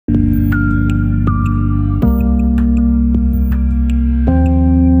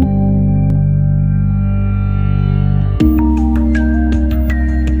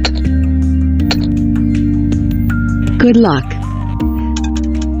Good luck.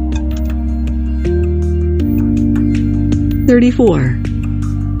 34.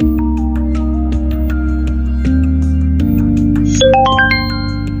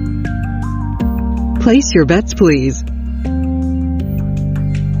 Place your bets, please.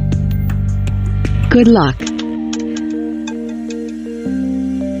 Good luck.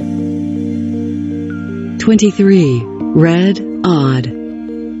 23. Red odd.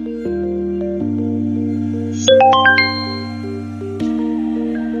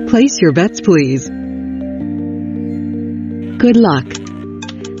 Place your bets, please. Good luck.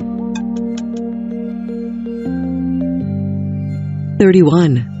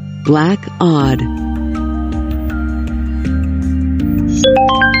 31. Black odd.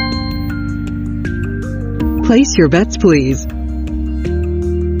 Place your bets, please.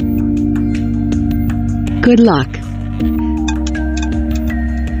 Good luck.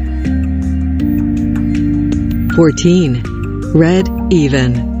 14. Red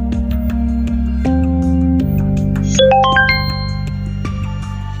even.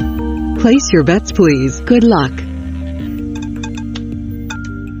 Place your bets, please. Good luck.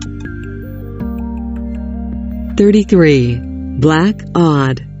 33. Black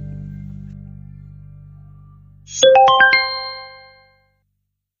odd.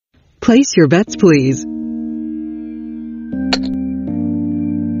 Place your bets, please.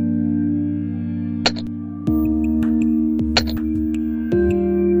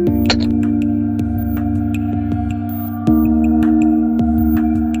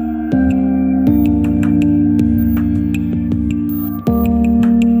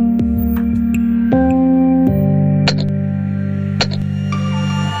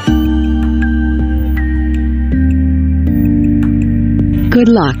 Good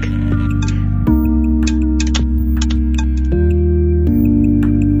luck.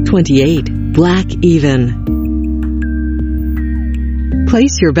 28. Black even.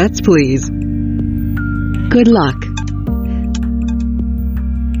 Place your bets, please. Good luck.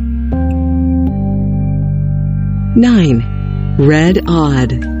 9. Red odd.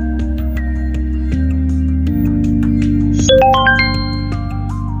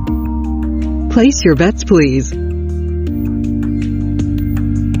 Place your bets, please.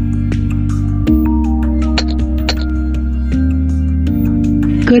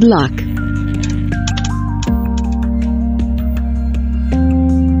 Good luck.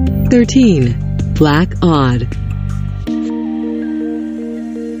 13. Black odd.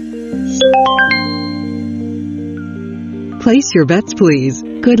 Place your bets, please.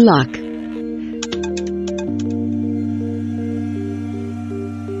 Good luck.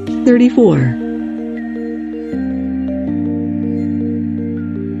 34.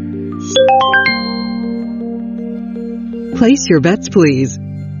 Place your bets, please.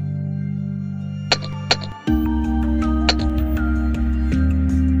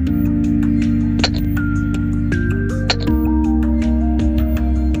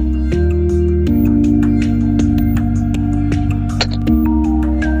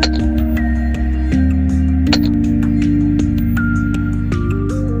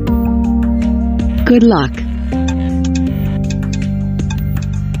 Good luck.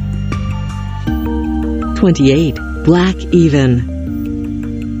 28. Black even.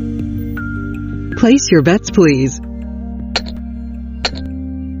 Place your bets, please.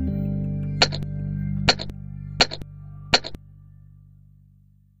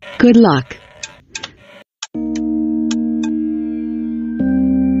 Good luck.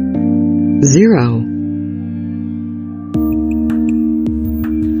 0.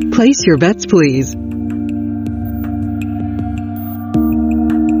 Place your bets, please.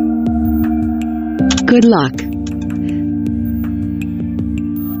 Good luck.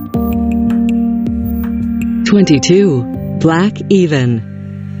 22. Black even.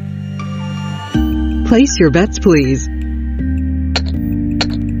 Place your bets, please.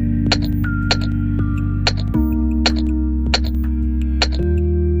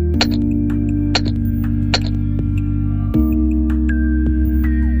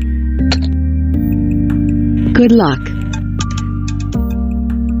 Good luck.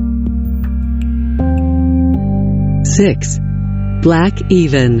 6. Black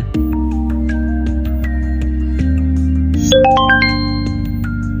even.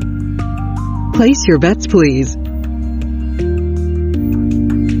 Place your bets, please.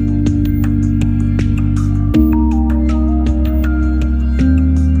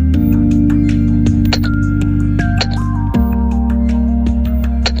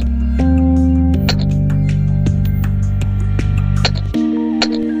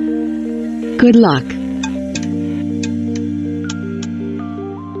 Good luck.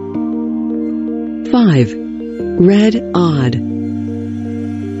 5. Red odd.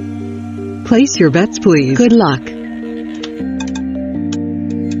 Place your bets, please. Good luck.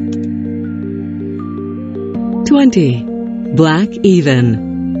 20. Black even.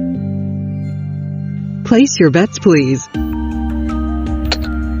 Place your bets, please.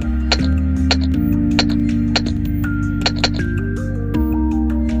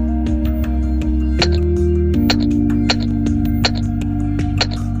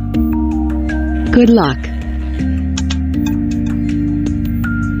 Good luck.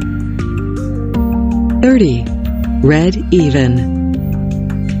 30. Red even.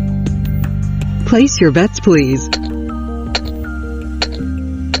 Place your bets, please.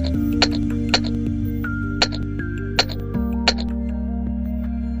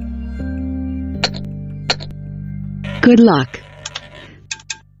 Good luck.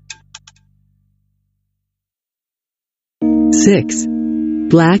 6.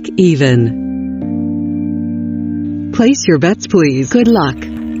 Black even. Place your bets, please. Good luck.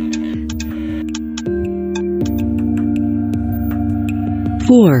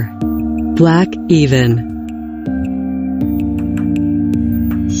 4. Black even.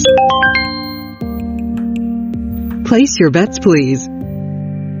 Place your bets, please.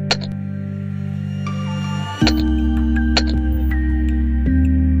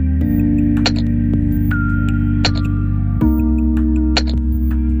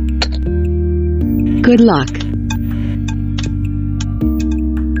 Good luck.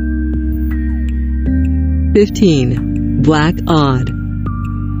 15. Black odd.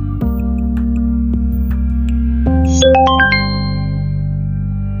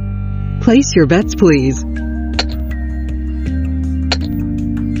 Place your bets, please.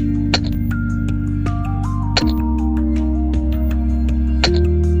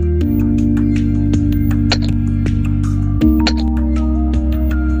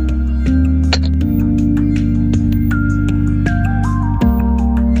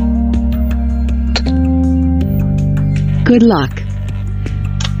 Good luck.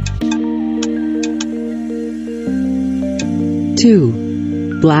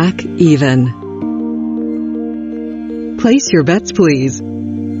 2. Black even. Place your bets, please.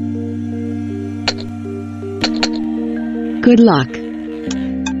 Good luck.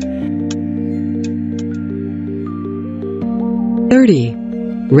 30.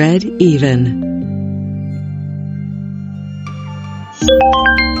 Red even.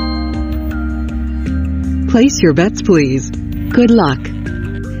 Place your bets, please. Good luck.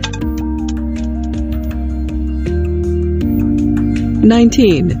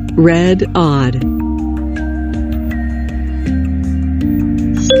 19. Red odd.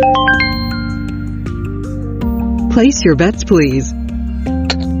 Place your bets, please.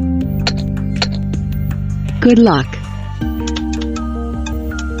 Good luck.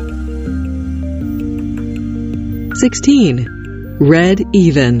 16. Red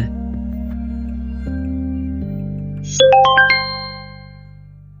even.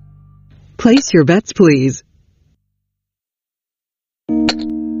 Place your bets, please.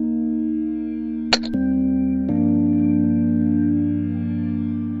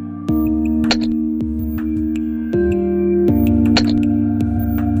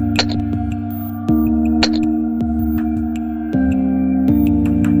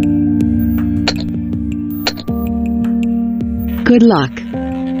 Good luck.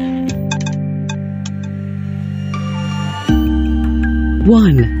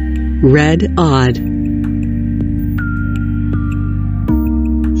 1. Red odd.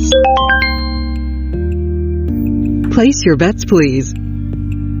 Place your bets, please.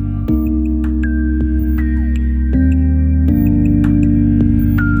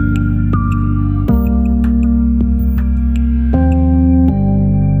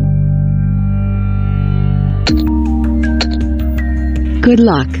 Good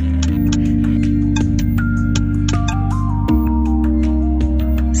luck.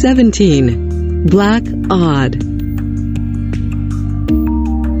 17. Black odd.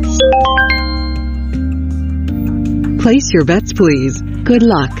 Place your bets, please. Good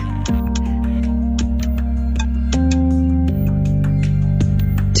luck.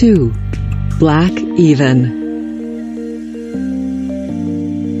 2. Black even.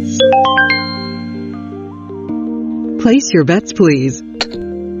 Place your bets, please.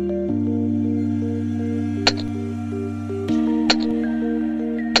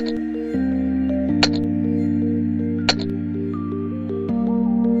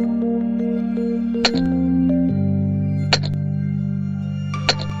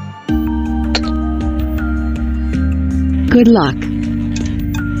 Good luck.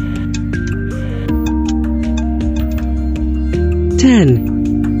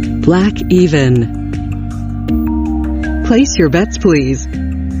 10. Black even. Place your bets, please.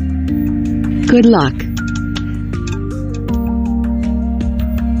 Good luck.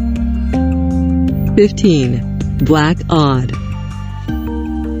 15. Black odd.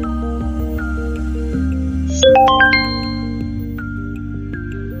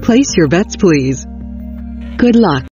 Place your bets, please. Good luck.